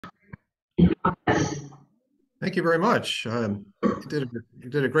Thank you very much. You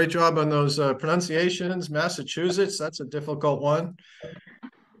did a great job on those pronunciations. Massachusetts, that's a difficult one.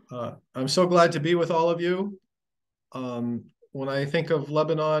 I'm so glad to be with all of you. When I think of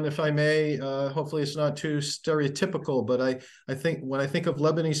Lebanon, if I may, hopefully it's not too stereotypical, but I think when I think of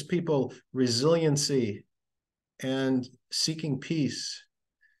Lebanese people, resiliency and seeking peace.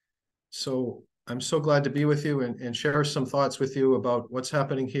 So I'm so glad to be with you and share some thoughts with you about what's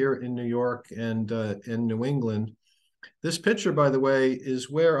happening here in New York and in New England. This picture, by the way, is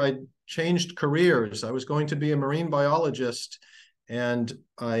where I changed careers. I was going to be a marine biologist, and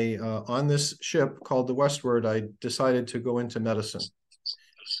on this ship called the Westward, I decided to go into medicine.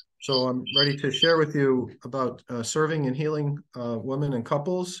 So I'm ready to share with you about serving and healing women and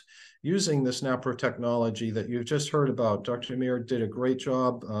couples using this NaProTECHNOLOGY that you've just heard about. Dr. Amir did a great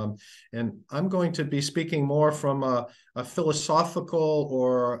job. And I'm going to be speaking more from a philosophical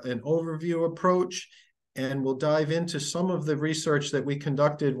or an overview approach, and we'll dive into some of the research that we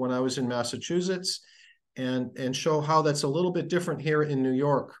conducted when I was in Massachusetts and show how that's a little bit different here in New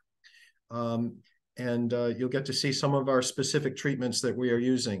York. You'll get to see some of our specific treatments that we are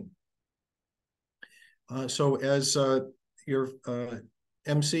using. So as your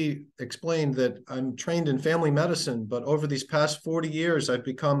MC explained, that I'm trained in family medicine, but over these past 40 years, I've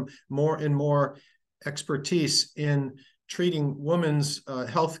become more and more expertise in treating women's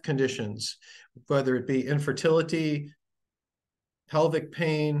health conditions, whether it be infertility, pelvic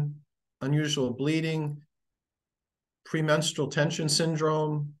pain, unusual bleeding, premenstrual tension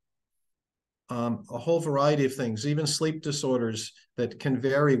syndrome, a whole variety of things, even sleep disorders that can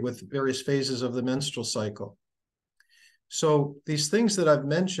vary with various phases of the menstrual cycle. So these things that I've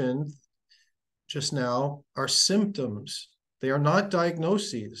mentioned just now are symptoms. They are not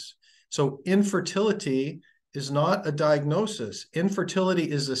diagnoses. So infertility is not a diagnosis. Infertility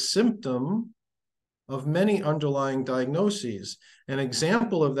is a symptom of many underlying diagnoses. An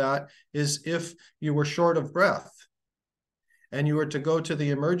example of that is if you were short of breath and you were to go to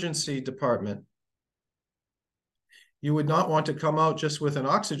the emergency department, you would not want to come out just with an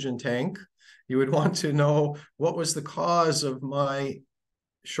oxygen tank. You would want to know, what was the cause of my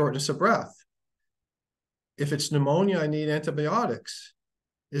shortness of breath? If it's pneumonia, I need antibiotics.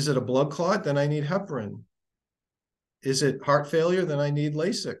 Is it a blood clot? Then I need heparin. Is it heart failure? Then I need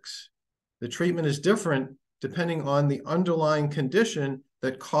Lasix. The treatment is different depending on the underlying condition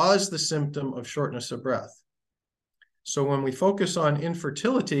that caused the symptom of shortness of breath. So when we focus on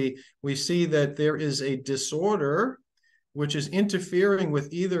infertility, we see that there is a disorder which is interfering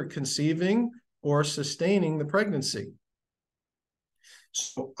with either conceiving or sustaining the pregnancy.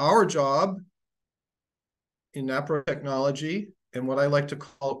 So our job in NaProTECHNOLOGY, and what I like to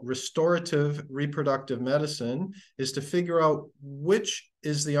call restorative reproductive medicine, is to figure out which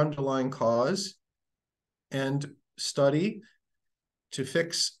is the underlying cause and study to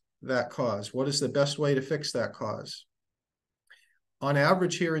fix that cause. What is the best way to fix that cause? On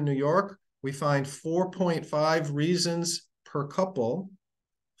average here in New York, we find 4.5 reasons per couple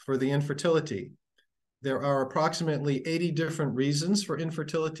for the infertility. There are approximately 80 different reasons for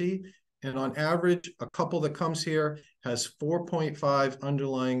infertility, and on average, a couple that comes here has 4.5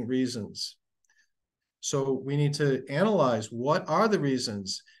 underlying reasons. So we need to analyze, what are the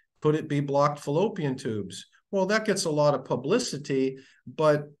reasons? Could it be blocked fallopian tubes? Well, that gets a lot of publicity,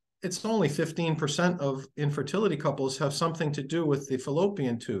 but it's only 15% of infertility couples have something to do with the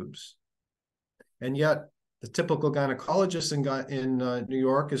fallopian tubes. And yet the typical gynecologist in New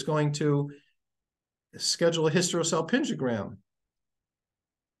York is going to schedule a hysterosalpingogram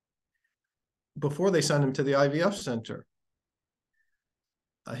before they send them to the IVF center.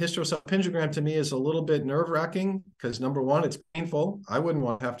 A hysterosalpingogram to me is a little bit nerve-wracking because, number one, it's painful. I wouldn't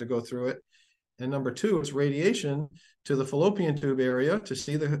want to have to go through it. And number two, it's radiation to the fallopian tube area to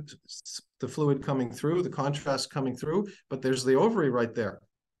see the fluid coming through, the contrast coming through, but there's the ovary right there.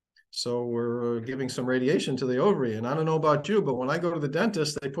 So we're giving some radiation to the ovary. And I don't know about you, but when I go to the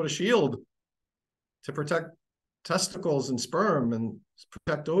dentist, they put a shield to protect testicles and sperm and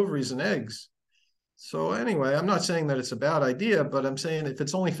protect ovaries and eggs. So anyway, I'm not saying that it's a bad idea, but I'm saying if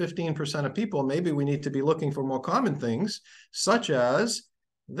it's only 15% of people, maybe we need to be looking for more common things, such as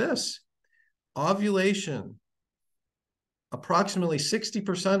this. Ovulation. Approximately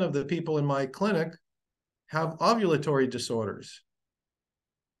 60% of the people in my clinic have ovulatory disorders.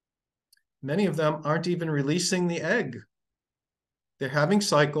 Many of them aren't even releasing the egg. They're having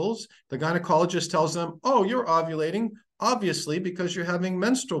cycles. The gynecologist tells them, oh, you're ovulating, obviously, because you're having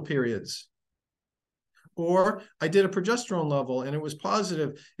menstrual periods. Or I did a progesterone level and it was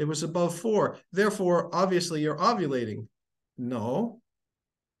positive. It was above 4. Therefore, obviously, you're ovulating. No.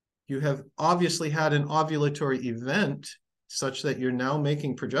 You have obviously had an ovulatory event such that you're now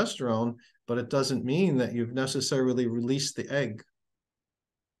making progesterone, but it doesn't mean that you've necessarily released the egg.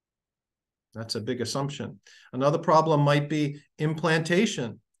 That's a big assumption. Another problem might be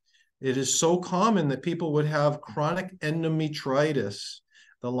implantation. It is so common that people would have chronic endometritis.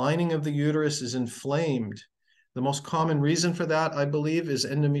 The lining of the uterus is inflamed. The most common reason for that, I believe, is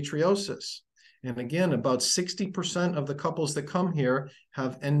endometriosis. And again, about 60% of the couples that come here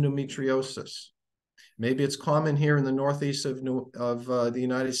have endometriosis. Maybe it's common here in the northeast of the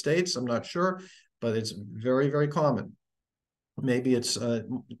United States. I'm not sure, but it's very, very common. Maybe it's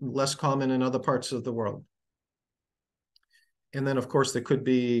less common in other parts of the world. And then, of course, there could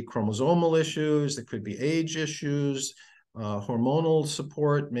be chromosomal issues. There could be age issues, hormonal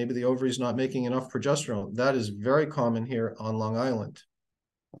support. Maybe the ovary is not making enough progesterone. That is very common here on Long Island.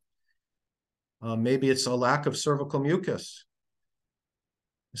 Maybe it's a lack of cervical mucus,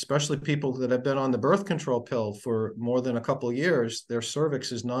 especially people that have been on the birth control pill for more than a couple of years. Their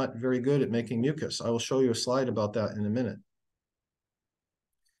cervix is not very good at making mucus. I will show you a slide about that in a minute.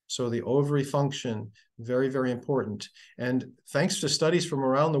 So the ovary function, very, very important. And thanks to studies from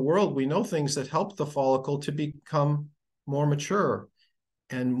around the world, we know things that help the follicle to become more mature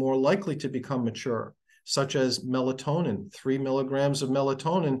and more likely to become mature, such as melatonin. 3 milligrams of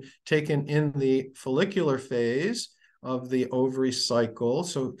melatonin taken in the follicular phase of the ovary cycle.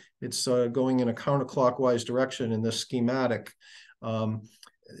 So it's going in a counterclockwise direction in this schematic.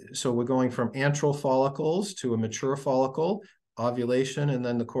 So we're going from antral follicles to a mature follicle, ovulation, and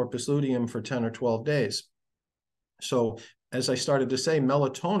then the corpus luteum for 10 or 12 days. So as I started to say,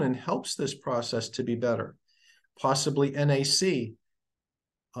 melatonin helps this process to be better. Possibly NAC,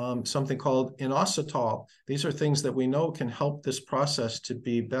 something called inositol. These are things that we know can help this process to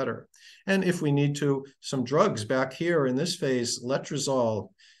be better. And if we need to, some drugs back here in this phase, letrozole.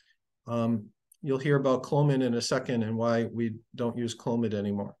 You'll hear about Clomid in a second and why we don't use Clomid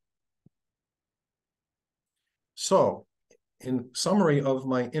anymore. So, in summary of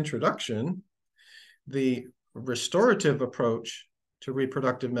my introduction, the restorative approach to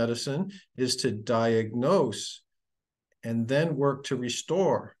reproductive medicine is to diagnose and then work to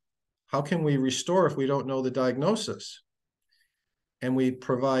restore. How can we restore if we don't know the diagnosis? And we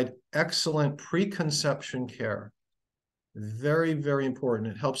provide excellent preconception care. Very, very important.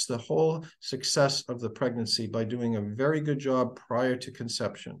 It helps the whole success of the pregnancy by doing a very good job prior to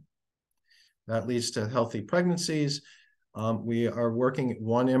conception. That leads to healthy pregnancies. We are working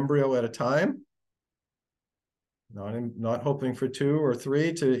 1 embryo at a time, not hoping for 2 or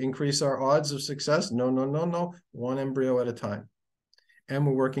 3 to increase our odds of success. No, no, no, no. 1 embryo at a time. And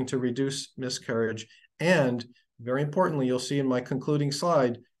we're working to reduce miscarriage. And very importantly, you'll see in my concluding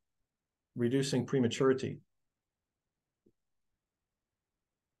slide, reducing prematurity.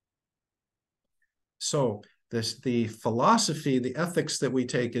 So the philosophy, the ethics that we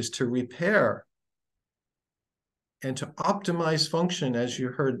take is to repair and to optimize function, as you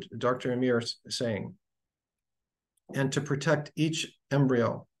heard Dr. Amir saying, and to protect each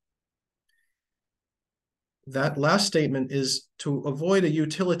embryo. That last statement is to avoid a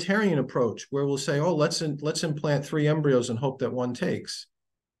utilitarian approach where we'll say, oh, let's implant 3 embryos and hope that 1 takes.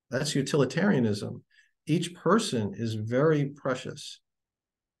 That's utilitarianism. Each person is very precious.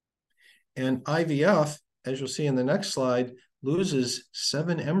 And IVF, as you'll see in the next slide, loses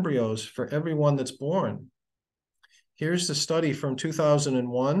 7 embryos for every 1 that's born. Here's the study from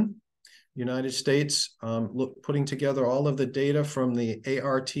 2001, United States, putting together all of the data from the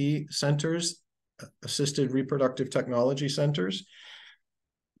ART centers, Assisted Reproductive Technology Centers.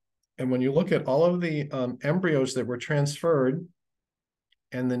 And when you look at all of the embryos that were transferred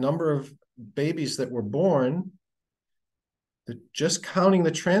and the number of babies that were born, just counting the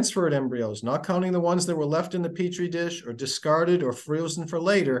transferred embryos, not counting the ones that were left in the Petri dish or discarded or frozen for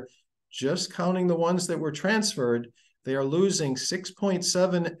later, just counting the ones that were transferred, they are losing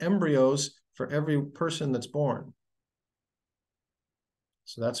 6.7 embryos for every person that's born.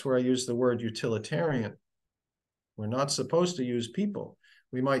 So that's where I use the word utilitarian. We're not supposed to use people.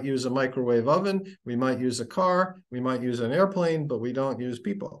 We might use a microwave oven, we might use a car, we might use an airplane, but we don't use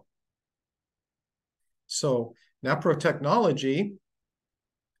people. So NaProTECHNOLOGY,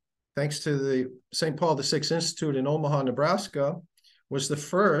 thanks to the St. Paul VI Institute in Omaha, Nebraska, was the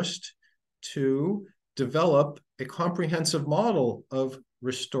first to develop a comprehensive model of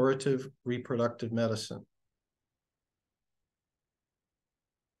restorative reproductive medicine.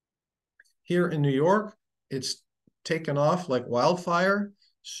 Here in New York, it's taken off like wildfire.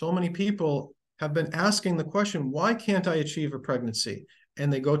 So many people have been asking the question, why can't I achieve a pregnancy?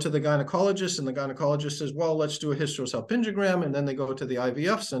 and they go to the gynecologist, and the gynecologist says, well, let's do a hysterosalpingogram, and then they go to the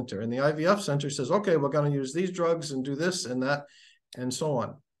IVF center, and the IVF center says, okay, we're going to use these drugs and do this and that, and so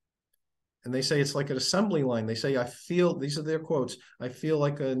on. And they say it's like an assembly line. They say, I feel, these are their quotes, I feel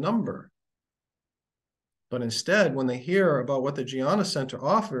like a number. But instead, when they hear about what the Gianna Center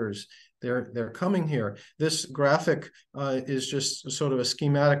offers, they're coming here. This graphic is just sort of a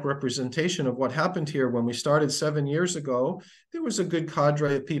schematic representation of what happened here when we started 7 years ago. There was a good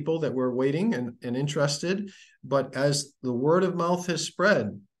cadre of people that were waiting and interested. But as the word of mouth has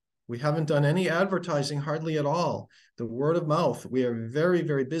spread, we haven't done any advertising hardly at all. The word of mouth, we are very,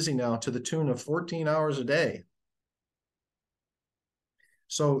 very busy now to the tune of 14 hours a day.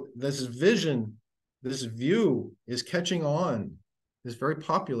 So this vision, this view is catching on, is very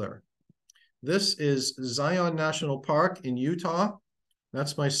popular. This is Zion National Park in Utah.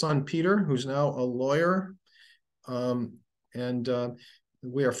 That's my son, Peter, who's now a lawyer. We are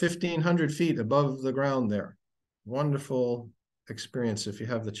 1,500 feet above the ground there. Wonderful experience if you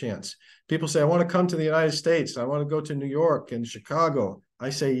have the chance. People say, I want to come to the United States. I want to go to New York and Chicago.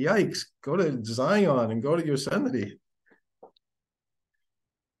 I say, yikes, go to Zion and go to Yosemite.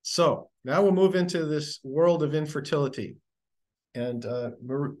 So now we'll move into this world of infertility. And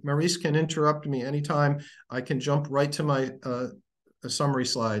Maurice can interrupt me anytime. I can jump right to my summary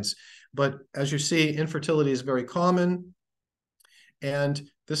slides. But as you see, infertility is very common. And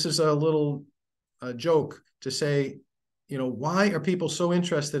this is a little joke to say, you know, why are people so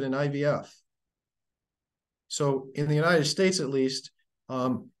interested in IVF? So in the United States, at least,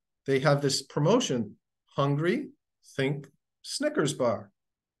 they have this promotion, hungry, think Snickers bar.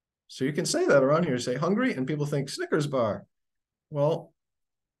 So you can say that around here, say hungry, and people think Snickers bar. Well,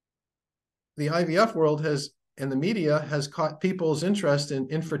 the IVF world has, and the media has caught people's interest in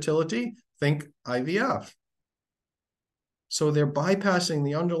infertility, think IVF. So they're bypassing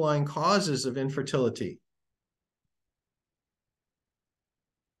the underlying causes of infertility.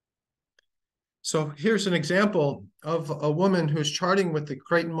 So here's an example of a woman who's charting with the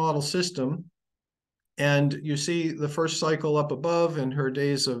Creighton model system. And you see the first cycle up above and her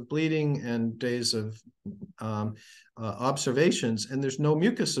days of bleeding and days of observations, and there's no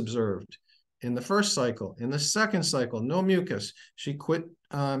mucus observed in the first cycle. In the second cycle, no mucus. She quit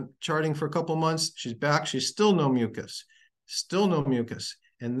charting for a couple months. She's back. She's still no mucus. Still no mucus.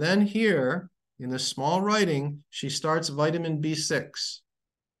 And then here, in the small writing, she starts vitamin B6.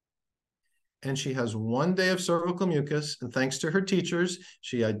 And she has 1 day of cervical mucus. And thanks to her teachers,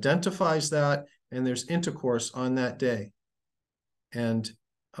 she identifies that, and there's intercourse on that day. And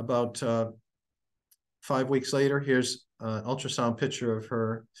about 5 weeks later, here's an ultrasound picture of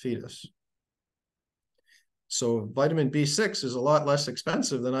her fetus. So vitamin B6 is a lot less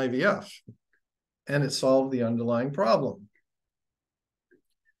expensive than IVF, and it solved the underlying problem.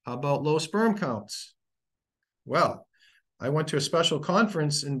 How about low sperm counts? Well, I went to a special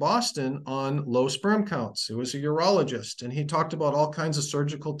conference in Boston on low sperm counts. It was a urologist, and he talked about all kinds of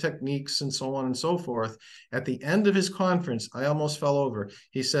surgical techniques and so on and so forth. At the end of his conference, I almost fell over.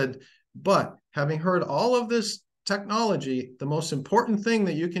 He said, but having heard all of this technology, the most important thing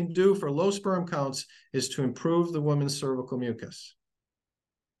that you can do for low sperm counts is to improve the woman's cervical mucus.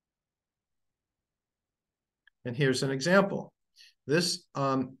 And here's an example. This,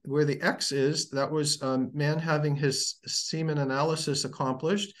 where the X is, that was a man having his semen analysis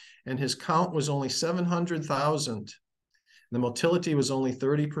accomplished, and his count was only 700,000. The motility was only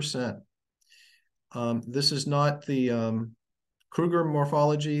 30%. This is not the Kruger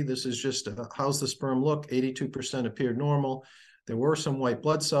morphology. This is just how's the sperm look. 82% appeared normal. There were some white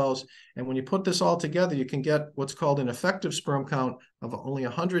blood cells. And when you put this all together, you can get what's called an effective sperm count of only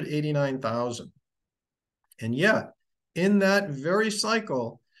 189,000. And yet, in that very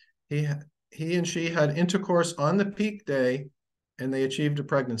cycle, he and she had intercourse on the peak day, and they achieved a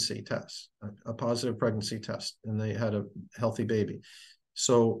pregnancy test, a positive pregnancy test, and they had a healthy baby.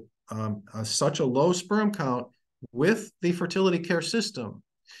 So such a low sperm count with the FertilityCare system.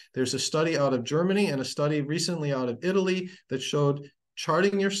 There's a study out of Germany and a study recently out of Italy that showed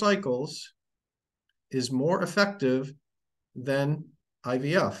charting your cycles is more effective than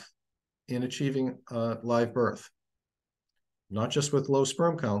IVF in achieving live birth. Not just with low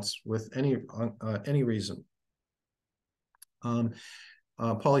sperm counts, with any reason.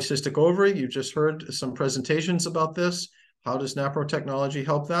 Polycystic ovary, you just heard some presentations about this. How does NaProTECHNOLOGY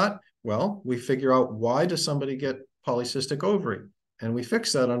help that? Well, we figure out why does somebody get polycystic ovary, and we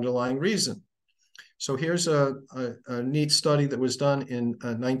fix that underlying reason. So here's a neat study that was done in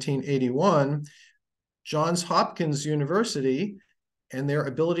 1981. Johns Hopkins University and their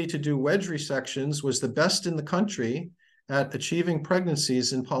ability to do wedge resections was the best in the country. at achieving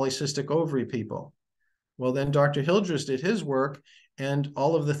pregnancies in polycystic ovary people. Well, then Dr. Hildreth did his work and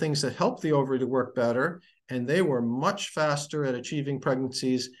all of the things that help the ovary to work better, and they were much faster at achieving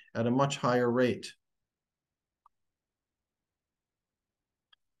pregnancies at a much higher rate.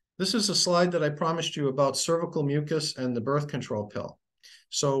 This is a slide that I promised you about cervical mucus and the birth control pill.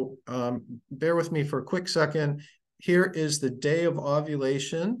 So bear with me for a quick second. Here is the day of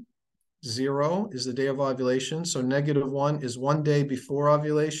ovulation. 0 is the day of ovulation. So -1 is 1 day before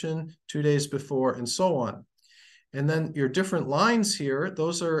ovulation, 2 days before, and so on. And then your different lines here,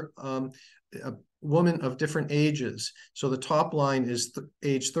 those are women of different ages. So the top line is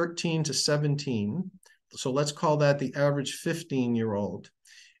age 13 to 17. So let's call that the average 15-year-old.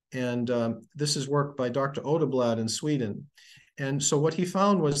 And this is work by Dr. Odeblad in Sweden. And so what he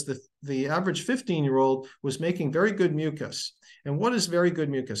found was that the average 15-year-old was making very good mucus. And what is very good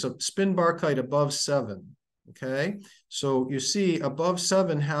mucus? A spin Barkite above 7, okay? So you see above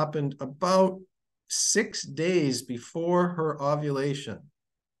 7 happened about 6 days before her ovulation.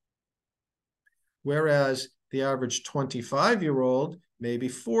 Whereas the average 25-year-old, maybe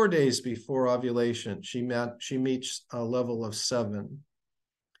 4 days before ovulation, she meets a level of 7.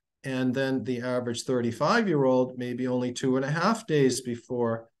 And then the average 35-year-old, maybe only 2.5 days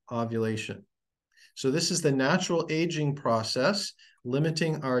before ovulation. So this is the natural aging process,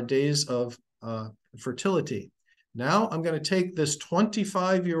 limiting our days of fertility. Now I'm going to take this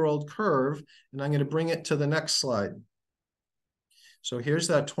 25-year-old curve and I'm going to bring it to the next slide. So here's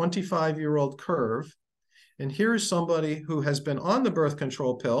that 25-year-old curve. And here's somebody who has been on the birth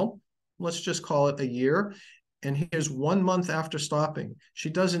control pill. Let's just call it a year. And here's 1 month after stopping. She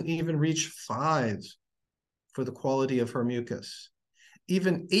doesn't even reach 5 for the quality of her mucus.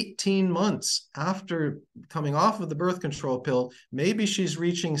 Even 18 months after coming off of the birth control pill, maybe she's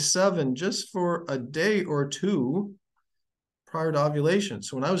reaching 7 just for a day or 2 prior to ovulation.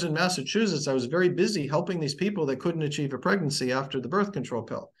 So when I was in Massachusetts, I was very busy helping these people that couldn't achieve a pregnancy after the birth control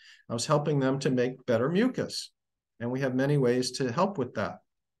pill. I was helping them to make better mucus. And we have many ways to help with that.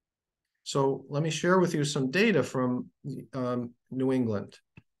 So let me share with you some data from New England.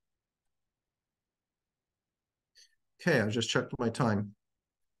 Okay, I just checked my time.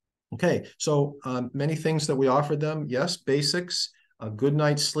 Okay, so many things that we offered them. Yes, basics, a good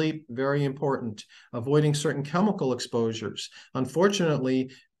night's sleep, very important. Avoiding certain chemical exposures.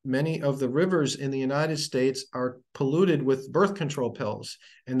 Unfortunately, many of the rivers in the United States are polluted with birth control pills,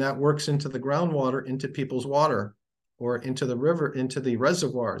 and that works into the groundwater, into people's water, or into the river, into the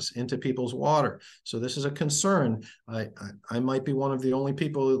reservoirs, into people's water. So this is a concern. I might be one of the only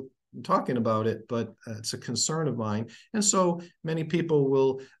people talking about it, but it's a concern of mine. And so many people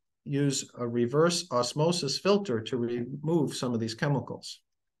will use a reverse osmosis filter to remove some of these chemicals.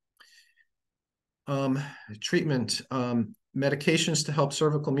 Treatment, medications to help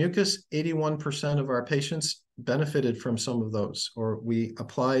cervical mucus. 81% of our patients benefited from some of those, or we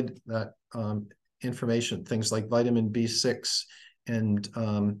applied that information, things like vitamin B6 and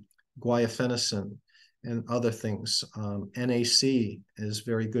guaifenesin and other things. NAC is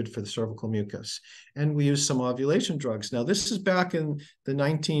very good for the cervical mucus. And we use some ovulation drugs. Now, this is back in the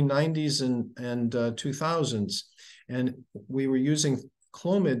 1990s and 2000s. And we were using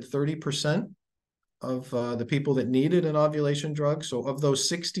Clomid 30% of the people that needed an ovulation drug. So of those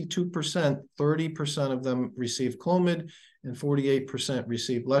 62%, 30% of them received Clomid and 48%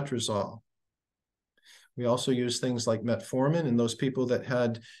 received letrozole. We also use things like metformin in those people that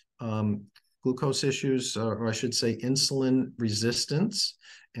had glucose issues, or I should say insulin resistance,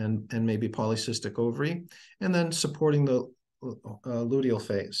 and maybe polycystic ovary, and then supporting the luteal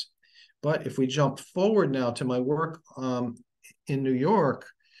phase. But if we jump forward now to my work in New York,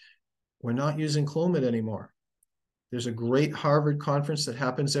 we're not using Clomid anymore. There's a great Harvard conference that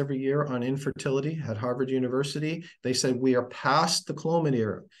happens every year on infertility at Harvard University. They said, we are past the Clomid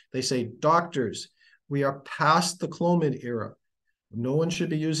era. They say, doctors, we are past the Clomid era. No one should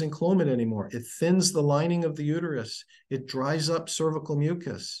be using Clomid anymore. It thins the lining of the uterus. It dries up cervical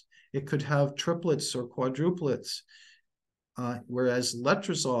mucus. It could have triplets or quadruplets. Whereas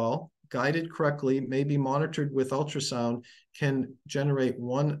letrozole, guided correctly, may be monitored with ultrasound, can generate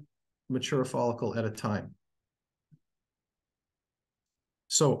 1 mature follicle at a time.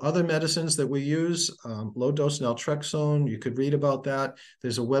 So other medicines that we use, low-dose naltrexone, you could read about that.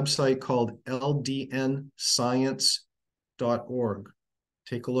 There's a website called ldnscience.org.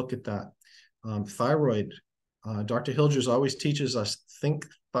 Take a look at that. Thyroid, Dr. Hildreth always teaches us, think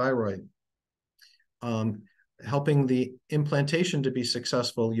thyroid. Helping the implantation to be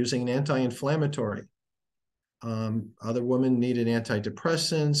successful using an anti-inflammatory. Other women needed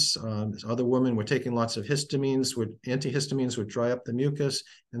antidepressants. Other women were taking lots of histamines, antihistamines would dry up the mucus,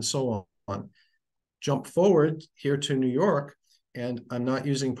 and so on. Jump forward here to New York, and I'm not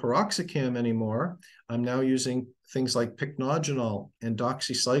using piroxicam anymore. I'm now using things like pycnogenol and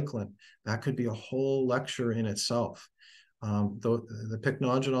doxycycline. That could be a whole lecture in itself. The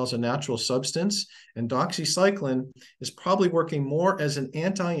pycnogenol is a natural substance, and doxycycline is probably working more as an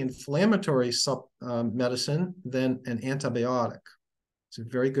anti-inflammatory medicine than an antibiotic. It's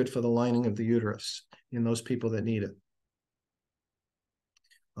very good for the lining of the uterus in those people that need it.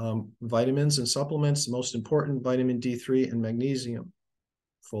 Vitamins and supplements, most important, vitamin D3 and magnesium.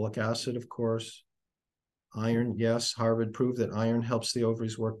 Folic acid, of course. Iron, yes, Harvard proved that iron helps the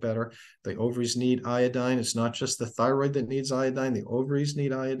ovaries work better. The ovaries need iodine. It's not just the thyroid that needs iodine. The ovaries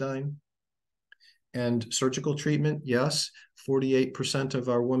need iodine. And surgical treatment, yes, 48% of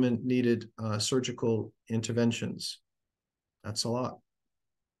our women needed surgical interventions. That's a lot.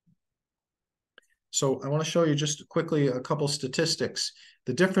 So I want to show you just quickly a couple statistics.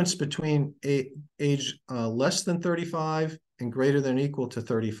 The difference between age less than 35 and greater than or equal to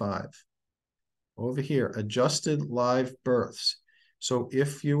 35. Over here, adjusted live births. So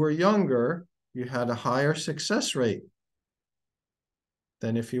if you were younger, you had a higher success rate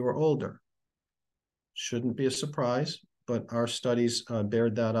than if you were older. Shouldn't be a surprise, but our studies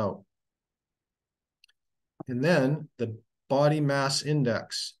bared that out. And then the body mass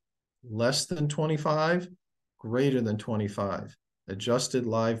index, less than 25, greater than 25. Adjusted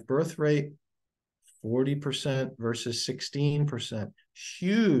live birth rate, 40% versus 16%.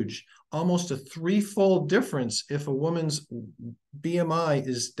 Huge, almost a threefold difference if a woman's BMI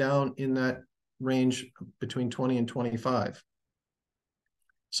is down in that range between 20 and 25.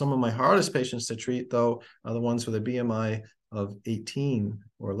 Some of my hardest patients to treat, though, are the ones with a BMI of 18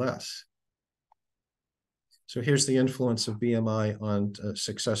 or less. So here's the influence of BMI on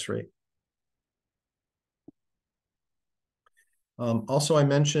success rate. Also, I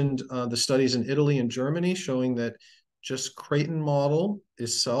mentioned the studies in Italy and Germany showing that just Creighton model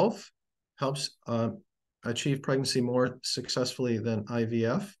itself helps achieve pregnancy more successfully than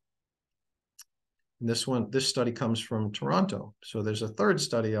IVF. And this study comes from Toronto. So there's a third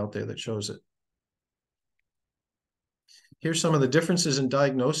study out there that shows it. Here's some of the differences in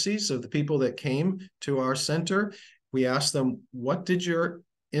diagnoses of the people that came to our center. We asked them, what did your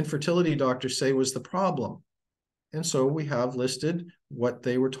infertility doctor say was the problem? And so we have listed what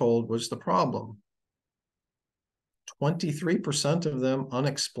they were told was the problem. 23% of them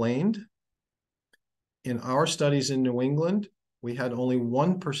unexplained. In our studies in New England, we had only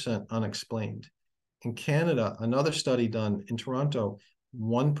 1% unexplained. In Canada, another study done in Toronto,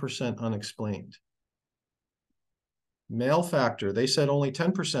 1% unexplained. Male factor, they said only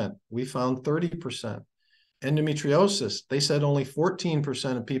 10%. We found 30%. Endometriosis, they said only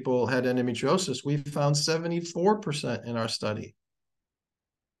 14% of people had endometriosis. We found 74% in our study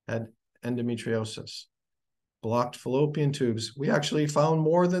had endometriosis. Blocked fallopian tubes, we actually found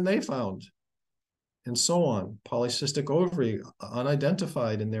more than they found. And so on. Polycystic ovary,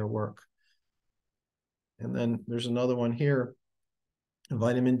 unidentified in their work. And then there's another one here.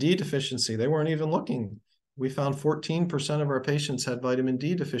 Vitamin D deficiency, they weren't even looking. We found 14% of our patients had vitamin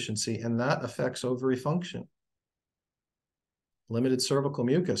D deficiency, and that affects ovary function. Limited cervical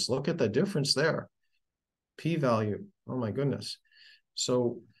mucus, look at the difference there. P-value, oh my goodness.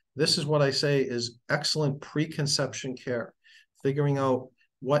 So this is what I say is excellent preconception care, figuring out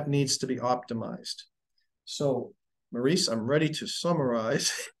what needs to be optimized. So Maurice, I'm ready to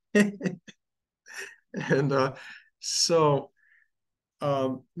summarize. And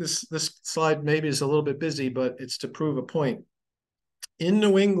this slide maybe is a little bit busy, but it's to prove a point. In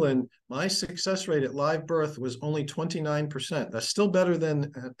New England, my success rate at live birth was only 29%. That's still better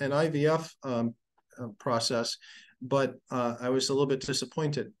than an IVF process, but I was a little bit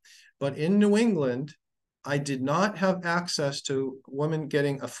disappointed. But in New England, I did not have access to women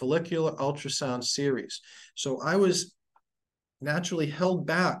getting a follicular ultrasound series. So I was naturally held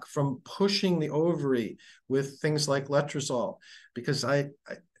back from pushing the ovary with things like letrozole, because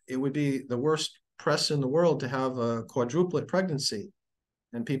it would be the worst press in the world to have a quadruplet pregnancy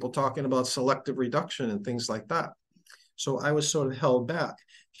and people talking about selective reduction and things like that. So I was sort of held back.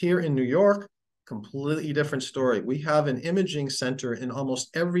 Here in New York, completely different story. We have an imaging center in almost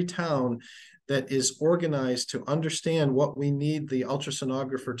every town that is organized to understand what we need the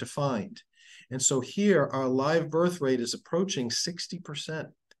ultrasonographer to find. And so here, our live birth rate is approaching 60%,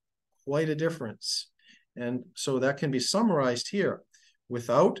 quite a difference. And so that can be summarized here.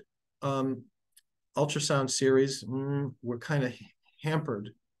 Without ultrasound series, we're kind of hampered.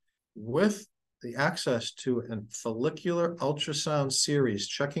 With the access to a follicular ultrasound series,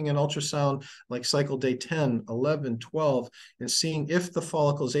 checking an ultrasound like cycle day 10, 11, 12, and seeing if the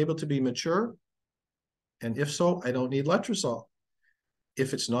follicle is able to be mature. And if so, I don't need letrozole.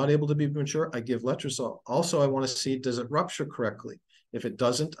 If it's not able to be mature, I give letrozole. Also, I want to see, does it rupture correctly? If it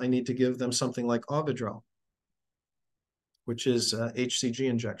doesn't, I need to give them something like Ovidrel, which is HCG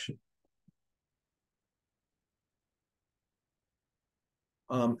injection.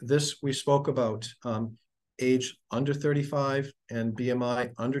 This we spoke about, age under 35 and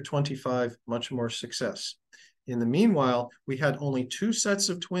BMI under 25, much more success. In the meanwhile, we had only 2 sets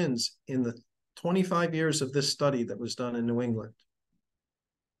of twins in the 25 years of this study that was done in New England.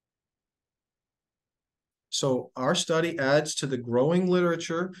 So our study adds to the growing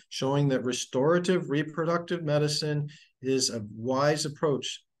literature showing that restorative reproductive medicine is a wise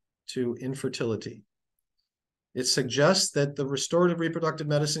approach to infertility. It suggests that the restorative reproductive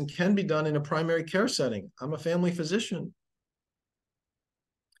medicine can be done in a primary care setting. I'm a family physician.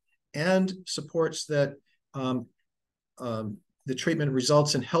 And supports that the treatment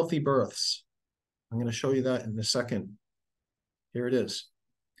results in healthy births. I'm going to show you that in a second. Here it is.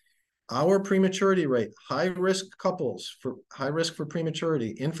 Our prematurity rate, high risk for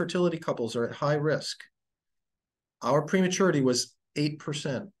prematurity, infertility couples are at high risk. Our prematurity was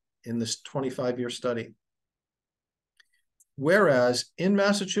 8% in this 25-year study. Whereas in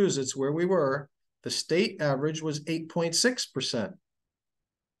Massachusetts, where we were, the state average was 8.6%.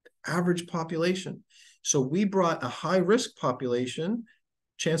 Average population. So we brought a high risk population,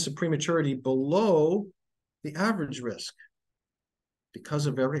 chance of prematurity below the average risk, because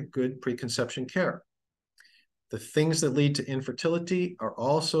of very good preconception care. The things that lead to infertility are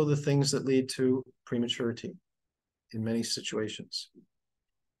also the things that lead to prematurity in many situations.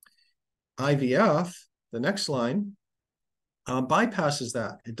 IVF, the next line, bypasses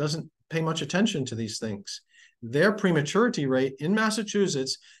that. It doesn't pay much attention to these things. Their prematurity rate in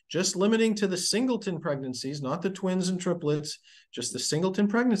Massachusetts, just limiting to the singleton pregnancies, not the twins and triplets, just the singleton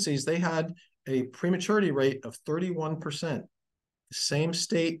pregnancies, they had a prematurity rate of 31%. The same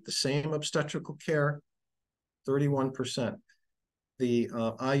state, the same obstetrical care, 31%. The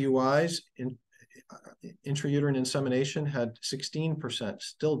IUIs, intrauterine insemination, had 16%,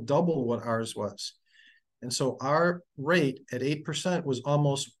 still double what ours was. And so our rate at 8% was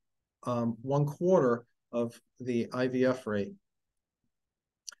almost 1/4 of the IVF rate.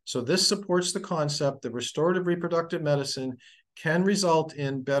 So this supports the concept that restorative reproductive medicine can result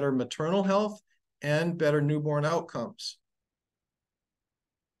in better maternal health and better newborn outcomes.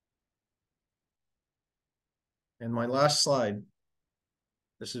 And my last slide.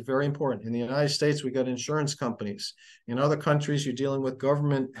 This is very important. In the United States, we got insurance companies. In other countries, you're dealing with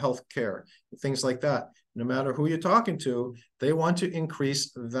government health care, things like that. No matter who you're talking to, they want to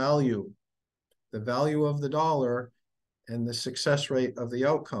increase value, the value of the dollar and the success rate of the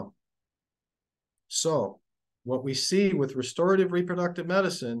outcome. So what we see with restorative reproductive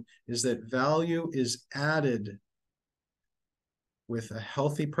medicine is that value is added with a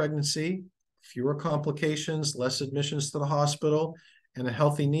healthy pregnancy, fewer complications, less admissions to the hospital, and a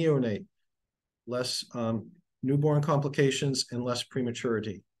healthy neonate, less newborn complications and less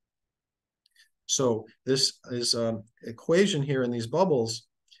prematurity. So this is equation here in these bubbles.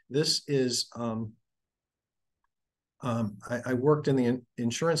 This is, I worked in the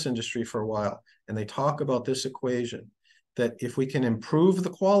insurance industry for a while, and they talk about this equation, that if we can improve the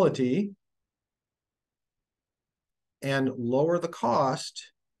quality and lower the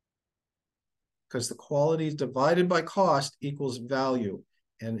cost, because the quality divided by cost equals value,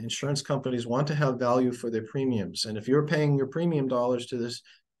 and insurance companies want to have value for their premiums. And if you're paying your premium dollars to this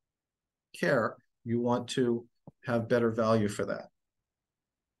care, you want to have better value for that.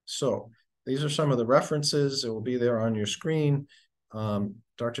 So these are some of the references. It will be there on your screen.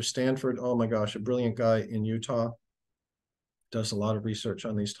 Dr. Stanford, oh my gosh, a brilliant guy in Utah, does a lot of research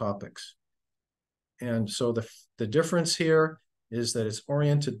on these topics. And so the difference here is that it's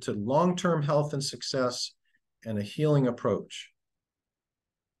oriented to long-term health and success and a healing approach.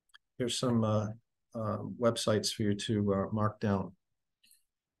 Here's some websites for you to mark down.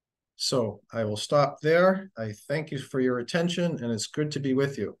 So I will stop there. I thank you for your attention, and it's good to be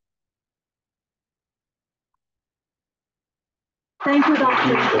with you. Thank you,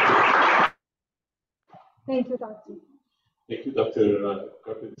 Doctor. Thank you, Doctor. Thank you, Dr.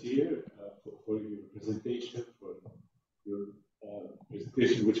 Carpentier, for your presentation,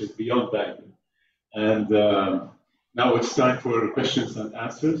 which is beyond value. And now it's time for questions and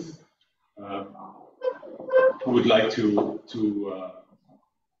answers. Who would like to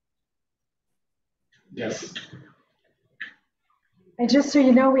yes? And just so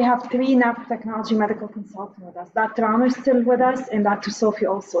you know, we have 3 NaProTECHNOLOGY medical consultants with us. Dr. Amr is still with us, and Dr. Sophie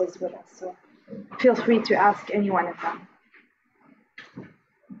also is with us. So feel free to ask any one of them.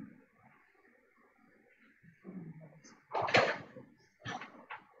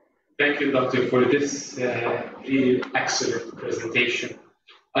 Thank you, Doctor, for this really excellent presentation.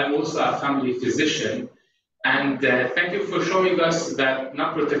 I'm also a family physician, and thank you for showing us that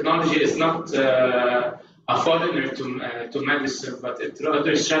NaProTECHNOLOGY is not a foreigner to medicine, but it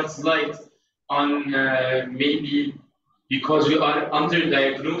rather sheds light on maybe because we are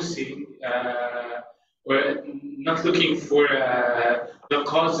underdiagnosing or not looking for the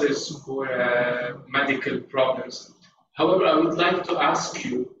causes for medical problems. However, I would like to ask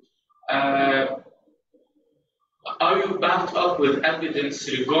you, are you backed up with evidence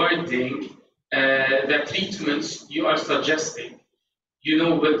regarding the treatments you are suggesting? You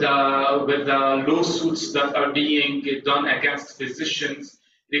know, with the lawsuits that are being done against physicians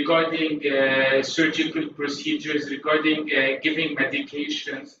regarding surgical procedures, regarding giving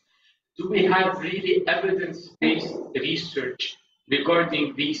medications, do we have really evidence-based research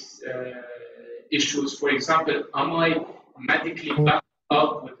regarding these issues? For example, am I medically backed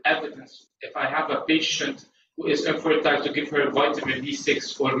up with evidence if I have a patient who is infertile to give her vitamin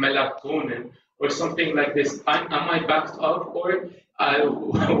B6 or melatonin or something like this? Am I backed up, or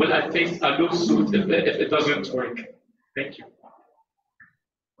will I face a lawsuit if it doesn't work? Thank you.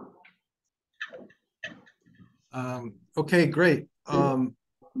 Okay, great.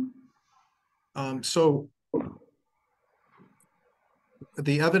 So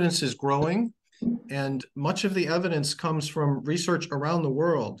the evidence is growing, and much of the evidence comes from research around the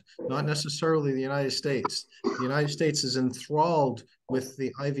world, not necessarily the United States. The United States is enthralled with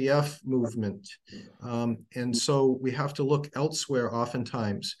the IVF movement, and so we have to look elsewhere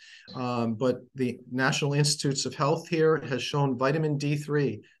oftentimes. But the National Institutes of Health here has shown vitamin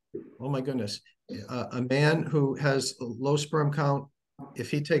D3. Oh my goodness. A man who has a low sperm count, if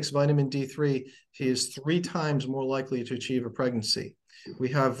he takes vitamin D3, he is 3 times more likely to achieve a pregnancy. We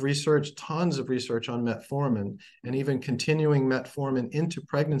have research, tons of research on metformin, and even continuing metformin into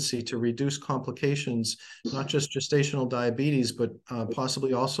pregnancy to reduce complications, not just gestational diabetes, but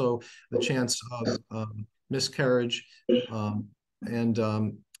possibly also the chance of miscarriage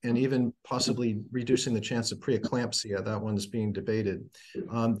and even possibly reducing the chance of preeclampsia. That one's being debated.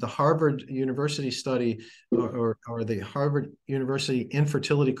 The Harvard University study or the Harvard University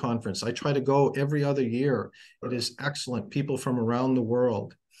Infertility Conference, I try to go every other year. It is excellent. People from around the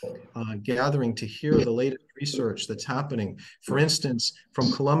world gathering to hear the latest research that's happening. For instance,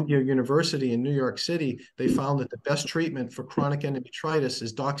 from Columbia University in New York City, they found that the best treatment for chronic endometritis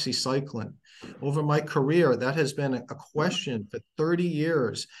is doxycycline. Over my career, that has been a question for 30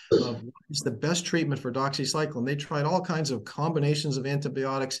 years of what is the best treatment for doxycycline. They tried all kinds of combinations of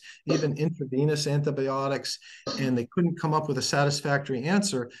antibiotics, even intravenous antibiotics, and they couldn't come up with a satisfactory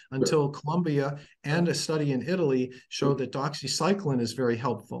answer until Columbia and a study in Italy showed that doxycycline is very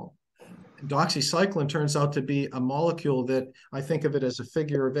helpful. Doxycycline turns out to be a molecule that I think of it as a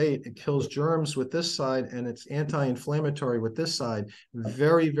figure of 8. It kills germs with this side, and it's anti-inflammatory with this side.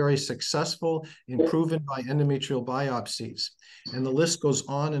 Very, very successful and proven by endometrial biopsies. And the list goes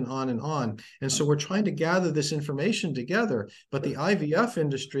on and on and on. And so we're trying to gather this information together, but the IVF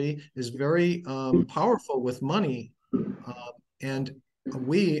industry is very powerful with money. And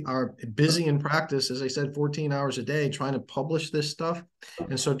we are busy in practice, as I said, 14 hours a day trying to publish this stuff.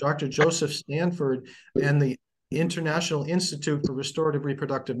 And so Dr. Joseph Stanford and the International Institute for Restorative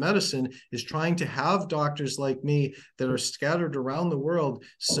Reproductive Medicine is trying to have doctors like me that are scattered around the world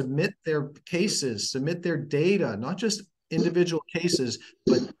submit their cases, submit their data, not just individual cases,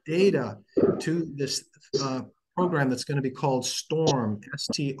 but data to this program that's going to be called STORM,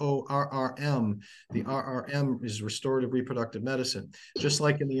 STORRM. The RRM is Restorative Reproductive Medicine. Just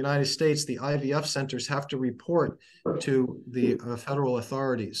like in the United States, the IVF centers have to report to the federal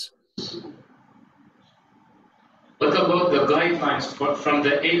authorities. What about the guidelines from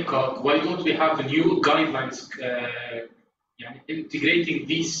the ACOG? Why don't we have new guidelines integrating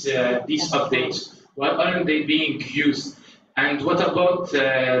these updates? Why aren't they being used? And what about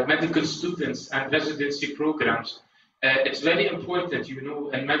medical students and residency programs? It's very important, you know,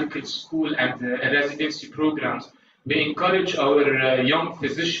 in medical school and residency programs, we encourage our young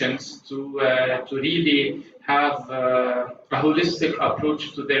physicians to really have a holistic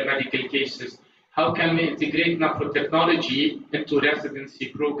approach to their medical cases. How can we integrate NaProTECHNOLOGY into residency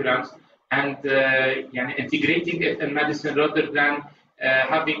programs and integrating it in medicine rather than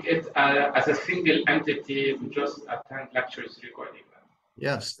having it as a single entity to just attend lectures regarding that?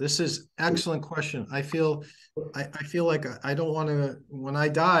 Yes, this is excellent question. I feel like I don't want to, when I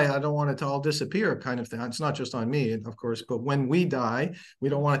die, I don't want it to all disappear kind of thing. It's not just on me, of course, but when we die, we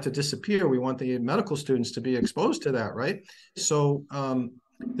don't want it to disappear. We want the medical students to be exposed to that, right? So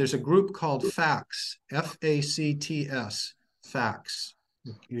there's a group called FACTS, F-A-C-T-S, FACTS.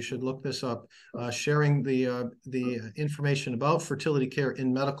 You should look this up, sharing the information about fertility care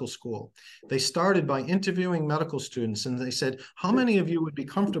in medical school. They started by interviewing medical students, and they said, how many of you would be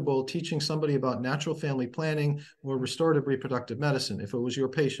comfortable teaching somebody about natural family planning or restorative reproductive medicine if it was your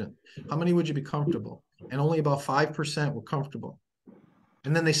patient? How many would you be comfortable? And only about 5% were comfortable.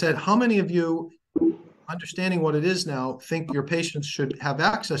 And then they said, how many of you, understanding what it is now, think your patients should have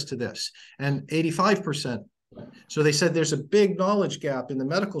access to this? And 85%. So they said there's a big knowledge gap in the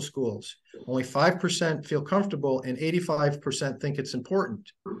medical schools. Only 5% feel comfortable and 85% think it's important.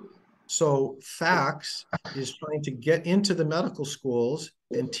 So FACTS is trying to get into the medical schools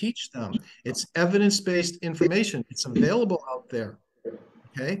and teach them. It's evidence-based information. It's available out there,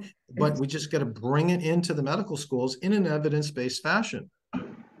 okay? But we just got to bring it into the medical schools in an evidence-based fashion.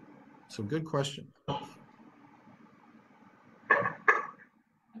 So good question.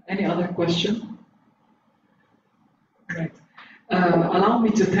 Any other question? Right. Allow me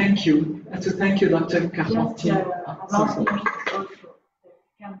to thank you, Dr. Carpentier.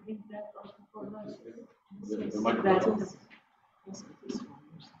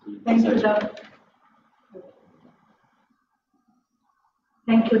 Thank you, Doc.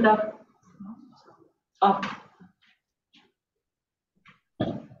 Thank you, Doc.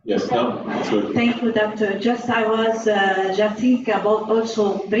 Yes, now it's good. Thank you, Doctor. Just I was just thinking about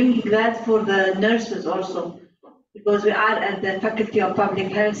also bringing that for the nurses also, because we are at the Faculty of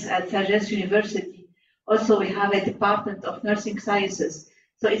Public Health at Sagesse University. Also, we have a Department of Nursing Sciences.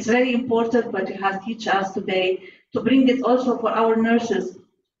 So it's very important what you have teach us today to bring it also for our nurses,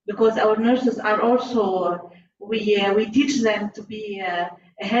 because our nurses are also, we teach them to be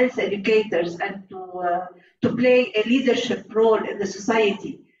health educators and to play a leadership role in the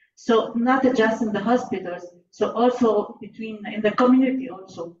society. So not just in the hospitals, so also in the community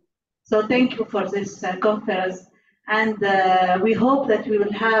also. So thank you for this conference. And we hope that we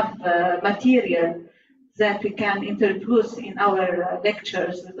will have material that we can introduce in our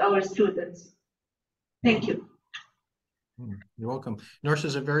lectures with our students. Thank you. You're welcome.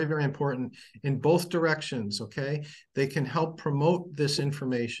 Nurses are very, very important in both directions, okay? They can help promote this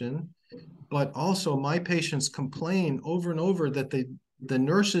information, but also my patients complain over and over that the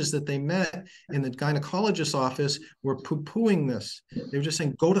nurses that they met in the gynecologist's office were poo-pooing this. They were just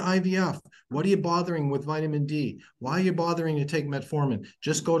saying, go to IVF. What are you bothering with vitamin D? Why are you bothering to take metformin?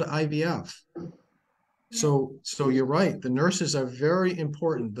 Just go to IVF. So you're right. The nurses are very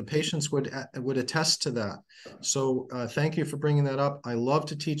important. The patients would attest to that. So thank you for bringing that up. I love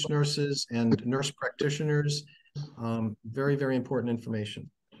to teach nurses and nurse practitioners. Very, very important information.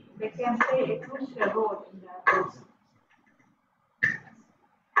 They can play a crucial role in that.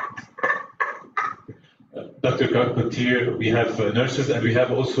 Dr. Carpentier, we have nurses and we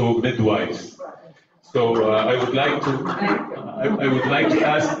have also midwives. So I would like to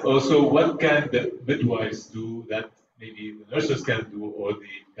ask also, what can the midwives do that maybe the nurses can do, or the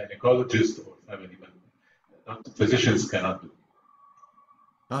gynecologist or family physicians cannot do?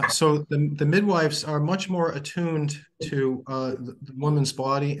 So the midwives are much more attuned to the woman's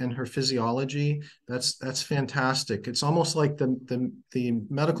body and her physiology. That's fantastic. It's almost like the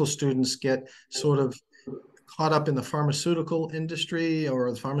medical students get sort of caught up in the pharmaceutical industry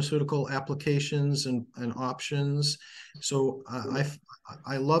or the pharmaceutical applications and options. So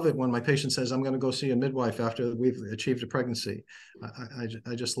I love it when my patient says, I'm going to go see a midwife after we've achieved a pregnancy.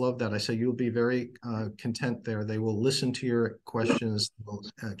 I just love that. I say, you'll be very content there. They will listen to your questions.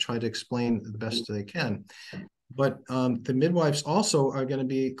 They'll try to explain the best they can. But the midwives also are going to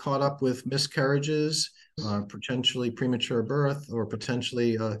be caught up with miscarriages, potentially premature birth, or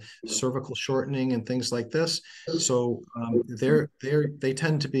potentially cervical shortening and things like this. So they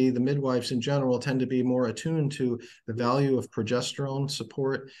tend to be, the midwives in general tend to be more attuned to the value of progesterone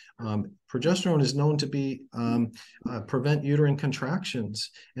support. Progesterone is known to be prevent uterine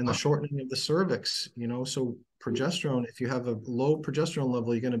contractions and the shortening of the cervix. So progesterone, if you have a low progesterone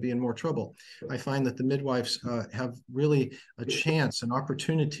level, you're going to be in more trouble. I find that the midwives have really a chance, an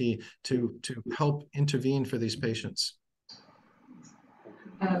opportunity to help intervene for these patients.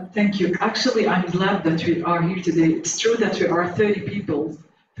 Thank you. Actually, I'm glad that we are here today. It's true that we are 30 people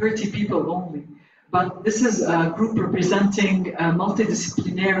only, but this is a group representing a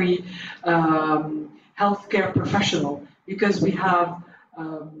multidisciplinary healthcare professional, because we have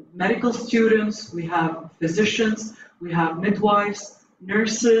medical students, we have physicians, we have midwives,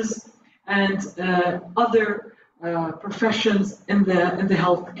 nurses, and other professions in the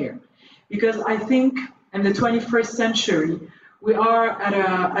healthcare. Because I think in the 21st century, we are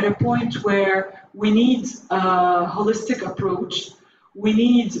at a point where we need a holistic approach. We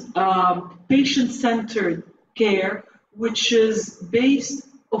need patient-centered care, which is based,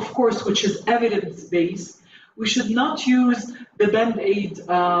 of course, which is evidence-based. We should not use the Band-Aid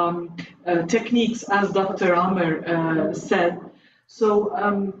techniques, as Dr. Amer said. So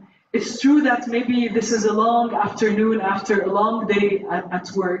it's true that maybe this is a long afternoon after a long day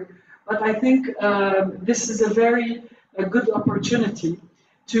at work, but I think this is a good opportunity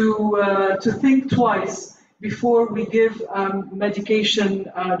to think twice before we give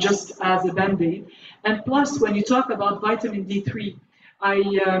medication just as a Band-Aid. And plus, when you talk about vitamin D3,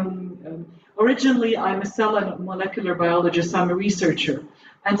 originally I'm a cell and molecular biologist, I'm a researcher,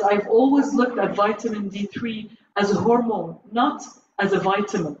 and I've always looked at vitamin D3 as a hormone, not as a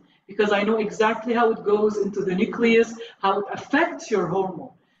vitamin, because I know exactly how it goes into the nucleus, how it affects your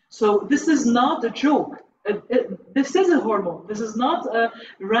hormone. So this is not a joke. This is a hormone. This is not a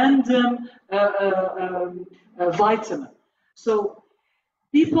random vitamin. So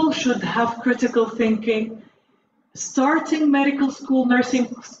people should have critical thinking, starting medical school, nursing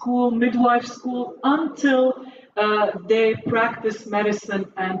school, midwife school, until they practice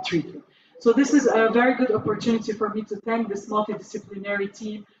medicine and treatment. So this is a very good opportunity for me to thank this multidisciplinary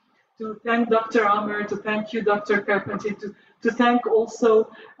team, to thank Dr. Amer, to thank you, Dr. Carpentier, to thank also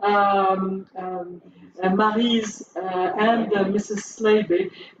Maryse and Mrs.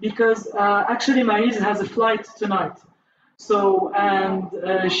 Slebe, because actually Maryse has a flight tonight. So, and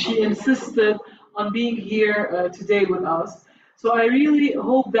she insisted on being here today with us. So I really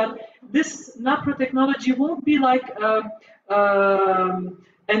hope that this NaProTECHNOLOGY won't be like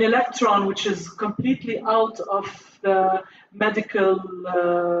an electron which is completely out of the medical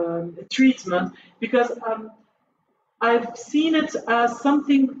treatment, because I've seen it as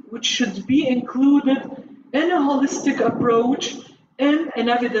something which should be included in a holistic approach, in an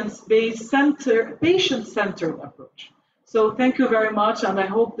evidence-based, patient-centered approach. So thank you very much, and I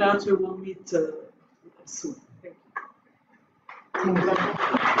hope that we will meet soon. Thank you.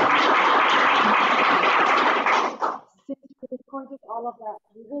 Since we recorded all of that,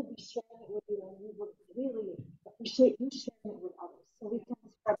 we will be sharing it with you, and we would really appreciate you sharing it with others so we can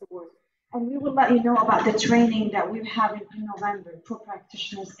spread the word. And we will let you know about the training that we're having in November for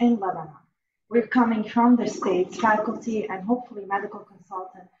practitioners in Lebanon. We're coming from the States, faculty and hopefully medical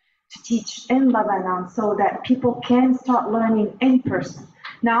consultant, to teach in Lebanon so that people can start learning in person.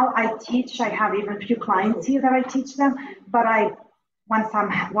 Now I teach, I have even a few clients here that I teach them, but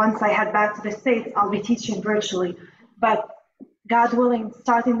once I head back to the States, I'll be teaching virtually. But God willing,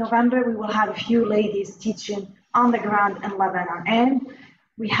 starting November, we will have a few ladies teaching on the ground in Lebanon. And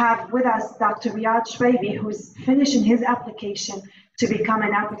we have with us Dr. Riyad Shwaibi, who's finishing his application to become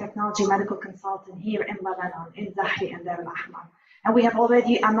an NaProTECHNOLOGY medical consultant here in Lebanon, in Zahri and Dar al-Ahmar. And we have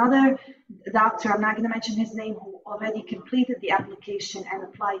already another doctor, I'm not going to mention his name, who already completed the application and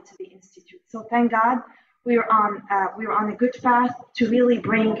applied to the institute. So thank God we're on a good path to really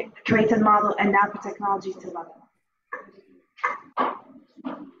bring Creighton model and NaProTECHNOLOGY to Lebanon.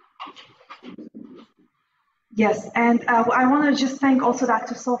 Yes, and I want to just thank also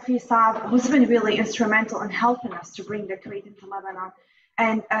Dr. Sophie Saab, who's been really instrumental in helping us to bring the Creighton to Lebanon.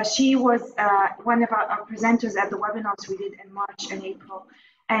 And she was one of our presenters at the webinars we did in March and April.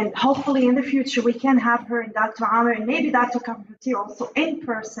 And hopefully in the future, we can have her and Dr. Amer and maybe Dr. Carpentier also in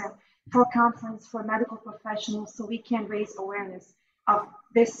person for a conference for medical professionals, so we can raise awareness of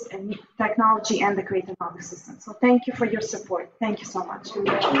this technology and the Creighton model system. So thank you for your support. Thank you so much.